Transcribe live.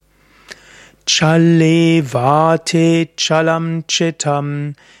Chale vate chalam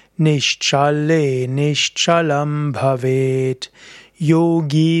chitam, nicht chalam bhavet.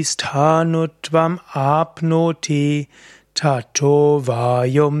 Yogisthanutvam apnoti, tato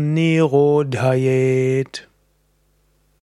vayum nirodhayet.